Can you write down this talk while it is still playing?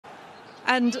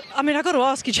And, I mean, I've got to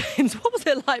ask you, James, what was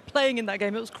it like playing in that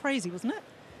game? It was crazy, wasn't it?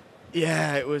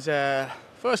 Yeah, it was...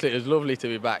 firstly, it was lovely to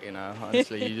be back, you know.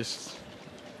 Honestly, you just...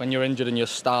 When you're injured and you're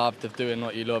starved of doing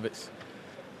what you love,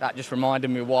 that just reminded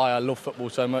me why I love football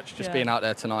so much, just being out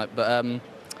there tonight. But,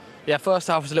 yeah, first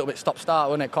half was a little bit stop-start,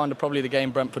 wasn't it? Kind of probably the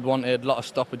game Brentford wanted, a lot of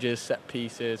stoppages, set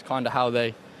pieces, kind of how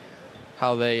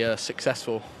they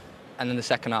successful. And in the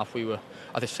second half,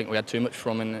 I just think we had too much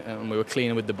from them, and we were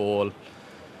cleaner with the ball,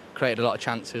 created a lot of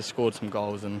chances, scored some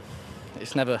goals, and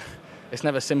it's never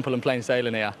simple and plain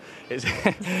sailing here.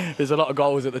 There's a lot of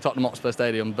goals at the Tottenham Hotspur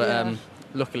Stadium, but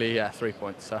luckily, 3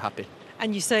 points, so happy.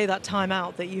 And you say that time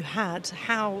out that you had,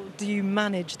 how do you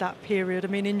manage that period? I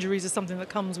mean, injuries are something that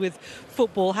comes with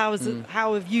football. How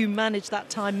have you managed that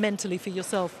time mentally for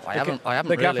yourself? I haven't the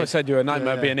really. gaffer said you were a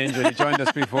nightmare being injured. He joined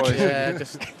us before. Yeah,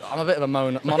 I'm a bit of a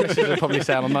moaner. My missus would probably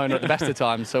say I'm a moaner at the best of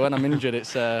times, so when I'm injured,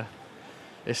 it's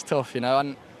tough, you know.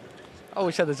 And I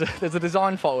always said there's a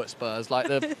design fault at Spurs, like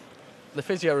the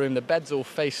physio room, the beds all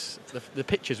face the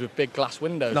pitches with big glass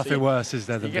windows. Nothing worse is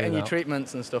there than you're getting your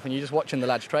treatments and stuff, and you're just watching the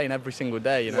lads train every single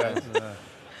day, you know.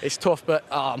 It's tough, but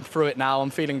I'm through it now. I'm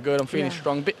feeling good. I'm feeling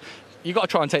strong. But you got to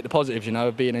try and take the positives, you know,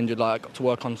 of being injured. Like, I got to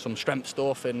work on some strength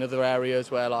stuff in other areas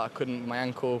where like I couldn't with my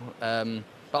ankle.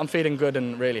 But I'm feeling good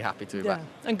and really happy to be back.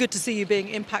 And good to see you being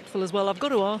impactful as well. I've got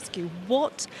to ask you,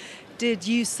 what did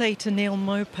you say to Neal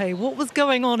Maupay? What was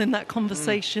going on in that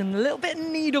conversation? A little bit of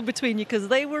needle between you, because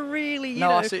they were really,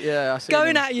 I see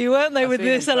going at you, weren't they, with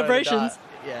the celebrations?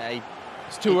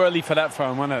 It's too early for that for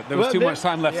him, wasn't it? There was too much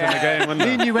time left in the game, wasn't there?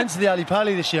 Me and you went to the Ali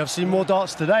Pali this year. I've seen more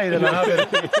darts today than I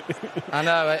have. I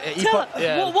know.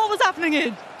 What was happening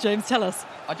here, James? Tell us.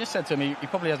 I just said to him, he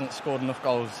probably hasn't scored enough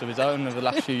goals of his own over the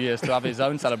last few years to have his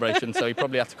own celebration, so he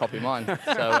probably had to copy mine.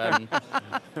 So,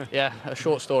 a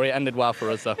short story. It ended well for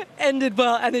us, though. Ended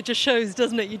well, and it just shows,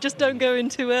 doesn't it? You just don't go in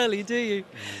too early, do you?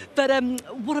 But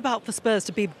what about for Spurs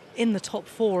to be in the top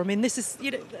four? I mean, this is,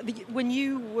 you know, when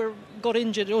you got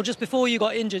injured, or just before you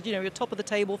got injured, you know, you're top of the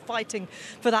table, fighting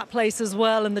for that place as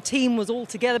well, and the team was all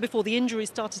together before the injuries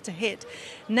started to hit.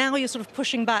 Now you're sort of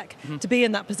pushing back to be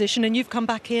in that position, and you've come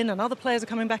back in, and other players are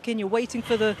coming back in. You're waiting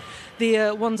for the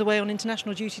ones away on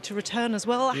international duty to return as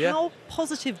well. Yeah. How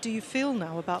positive do you feel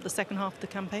now about the second half of the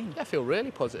campaign? Yeah, I feel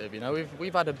really positive. You know,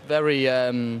 we've had a very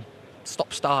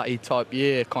stop-starty type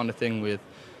year kind of thing with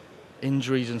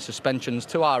injuries and suspensions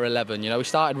to our 11. You know, we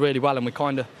started really well, and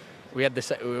we had the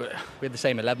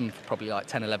same 11 for probably like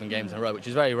 10, 11 games in a row, which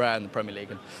is very rare in the Premier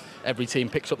League. And every team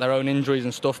picks up their own injuries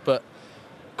and stuff, but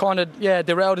kind of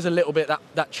derailed us a little bit.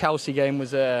 That Chelsea game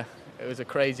was a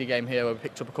crazy game here where we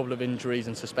picked up a couple of injuries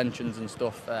and suspensions and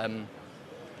stuff.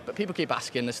 But people keep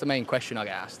asking. That's the main question I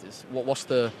get asked: is what's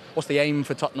the aim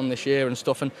for Tottenham this year and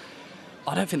stuff. And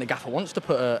I don't think the gaffer wants to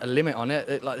put a limit on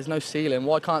it. Like, there's no ceiling.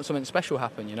 Why can't something special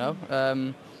happen, you know?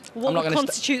 What would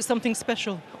constitute something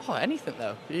special? Oh, anything,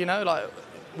 though. You know, like,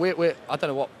 we're I don't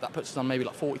know what, that puts us on maybe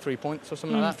like 43 points or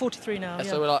something like that. 43 now, yeah.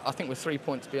 So I think we're 3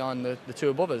 points behind the two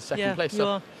above us, second place. You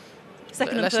are.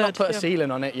 Second and let's third, not put a ceiling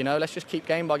on it, you know. Let's just keep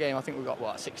game by game. I think we've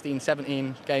got, 16,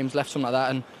 17 games left, something like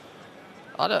that.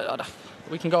 And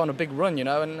we can go on a big run, you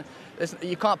know. And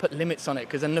you can't put limits on it,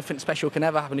 because then nothing special can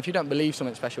ever happen. If you don't believe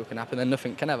something special can happen, then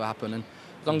nothing can ever happen. And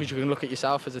as long as you can look at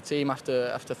yourself as a team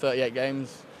after 38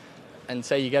 games and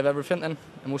say you gave everything, and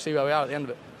we'll see where we are at the end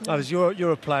of it.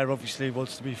 You're a player, obviously,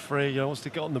 wants to be free, you know, wants to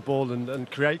get on the ball and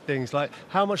create things. Like,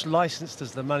 how much license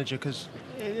does the manager, because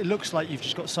it looks like you've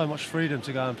just got so much freedom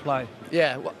to go and play.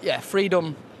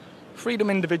 Freedom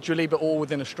individually, but all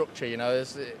within a structure, you know.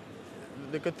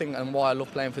 The good thing, and why I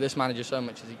love playing for this manager so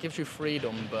much, is he gives you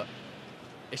freedom, but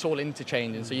it's all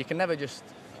interchanging, so you can never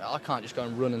I can't just go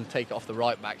and run and take it off the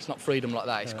right back. It's not freedom like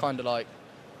that. It's kind of like,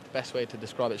 the best way to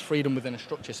describe it, it's freedom within a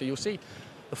structure. So you'll see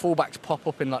the fullbacks pop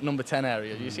up in like number 10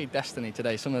 areas. You see Destiny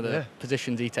today, some of the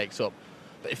positions he takes up.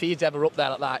 But if he's ever up there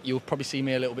like that, you'll probably see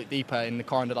me a little bit deeper in the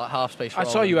kind of like half space role. I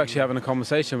saw you actually having a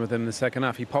conversation with him in the second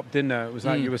half. He popped in there. It was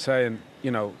like you were saying,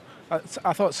 you know,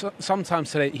 I thought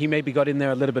sometimes today he maybe got in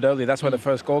there a little bit early. That's where the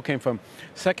first goal came from.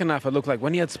 Second half, it looked like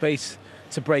when he had space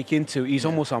to break into, he's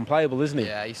almost unplayable, isn't he?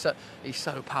 Yeah, he's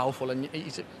so powerful, and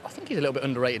I think he's a little bit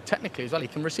underrated technically as well. He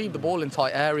can receive the ball in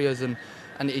tight areas, and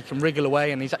he can wriggle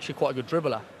away, and he's actually quite a good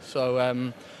dribbler.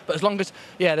 So, but as long as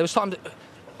there was times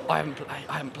I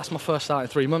haven't. That's my first start in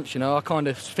 3 months. You know, I kind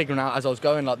of figuring out as I was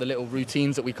going, like the little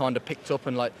routines that we kind of picked up,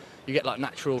 and like you get like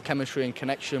natural chemistry and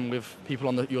connection with people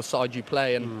on your side you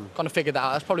play, and kind of figured that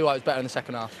out. That's probably why it was better in the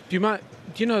second half. Do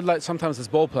you know, like sometimes as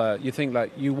ball player, you think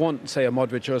like you want, say, a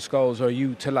Modric or a Scholes, or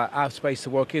you to like have space to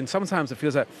work in. Sometimes it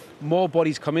feels like more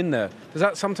bodies come in there. Does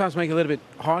that sometimes make it a little bit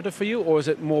harder for you, or is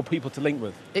it more people to link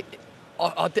with?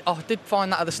 I did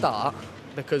find that at the start,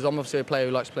 because I'm obviously a player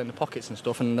who likes playing the pockets and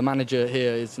stuff, and the manager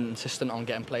here is insistent on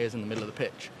getting players in the middle of the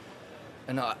pitch.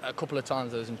 And a couple of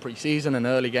times there was in pre-season and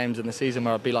early games in the season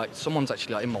where I'd be like, someone's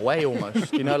actually like in my way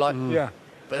almost, you know, like. Yeah.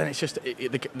 But then it's just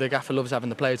the gaffer loves having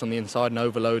the players on the inside and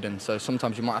overloading. So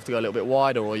sometimes you might have to go a little bit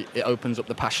wider, or it opens up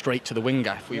the pass straight to the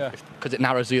winger because it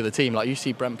narrows the other team. Like you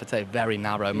see Brentford today, very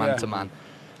narrow man to man,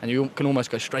 and you can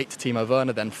almost go straight to Timo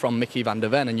Werner then from Mickey van der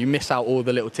Ven, and you miss out all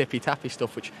the little tippy tappy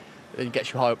stuff which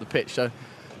gets you high up the pitch. So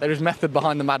there is method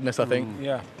behind the madness, I think.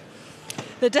 Yeah.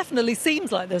 There definitely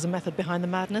seems like there's a method behind the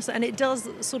madness, and it does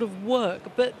sort of work.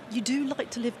 But you do like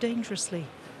to live dangerously.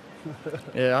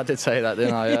 Yeah, I did say that,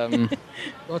 didn't I?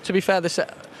 Well, to be fair, not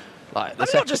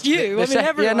just you. I mean,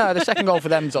 everyone. Yeah, no, the second goal for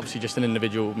them is obviously just an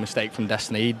individual mistake from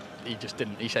Destiny. He just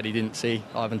didn't. He said he didn't see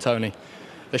Ivan Toney.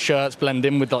 The shirts blend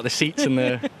in with like the seats, and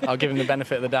I'll give him the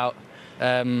benefit of the doubt.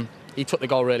 He took the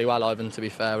goal really well, Ivan, to be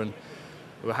fair, and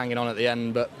we were hanging on at the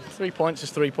end. But 3 points is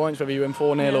 3 points, whether you win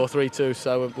 4-0 or 3-2.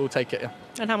 So we'll take it. Yeah.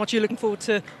 And how much are you looking forward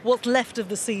to what's left of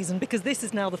the season? Because this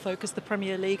is now the focus, the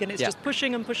Premier League, and it's just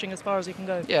pushing and pushing as far as you can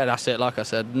go. Yeah, that's it. Like I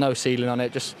said, no ceiling on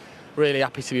it. Just really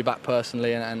happy to be back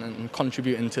personally and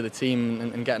contributing to the team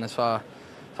and getting as far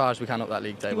as we can up that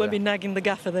league table. You won't be nagging the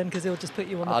gaffer then, because he'll just put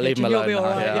you on the I'll pitch leave him and alone. you'll be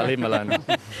all right. I'll leave him alone.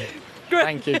 Great.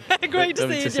 Thank you. Great to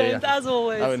see you, James, as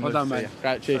always. Well done, mate.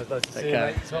 Great, cheers. Take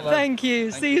care. Thank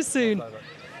you. See you soon.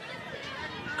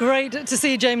 Great to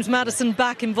see James Maddison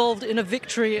back involved in a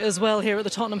victory as well here at the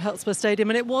Tottenham Hotspur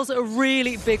Stadium, and it was a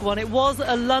really big one. It was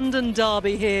a London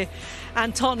derby here,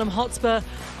 and Tottenham Hotspur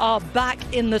are back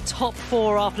in the top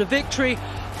 4 after victory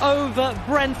over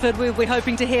Brentford. We'll be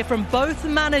hoping to hear from both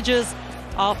managers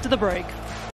after the break.